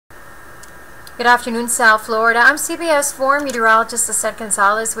Good afternoon, South Florida. I'm CBS 4 meteorologist Lisette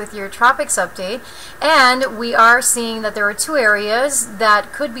Gonzalez with your Tropics update, and we are seeing that there are two areas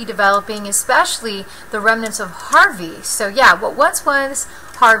that could be developing, especially the remnants of Harvey. So yeah, what once was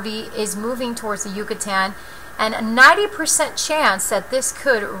Harvey is moving towards the Yucatan, and a 90% chance that this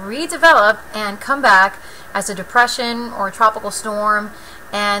could redevelop and come back as a depression or a tropical storm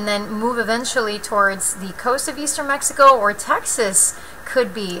and then move eventually towards the coast of eastern Mexico, or Texas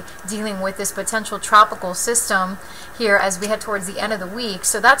could be dealing with this potential tropical system here as we head towards the end of the week.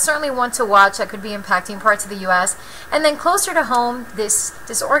 So that's certainly one to watch that could be impacting parts of the U.S. And then closer to home, this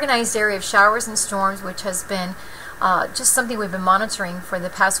disorganized area of showers and storms, which has been just something we've been monitoring for the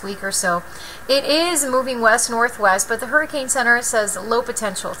past week or so. It is moving west-northwest, but the Hurricane Center says low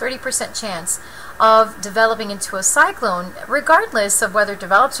potential, 30% chance of developing into a cyclone. Regardless of whether it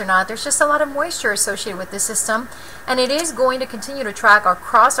develops or not, there's just a lot of moisture associated with this system, and it is going to continue to track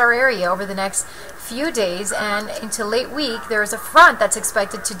across our area over the next few days and into late week. There is a front that's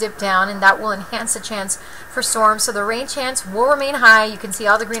expected to dip down, and that will enhance the chance for storms. So the rain chance will remain high. You can see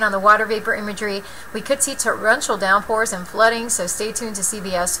all the green on the water vapor imagery. We could see torrential downpours and flooding, so stay tuned to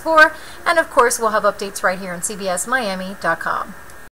CBS 4, and of course we'll have updates right here on CBSMiami.com.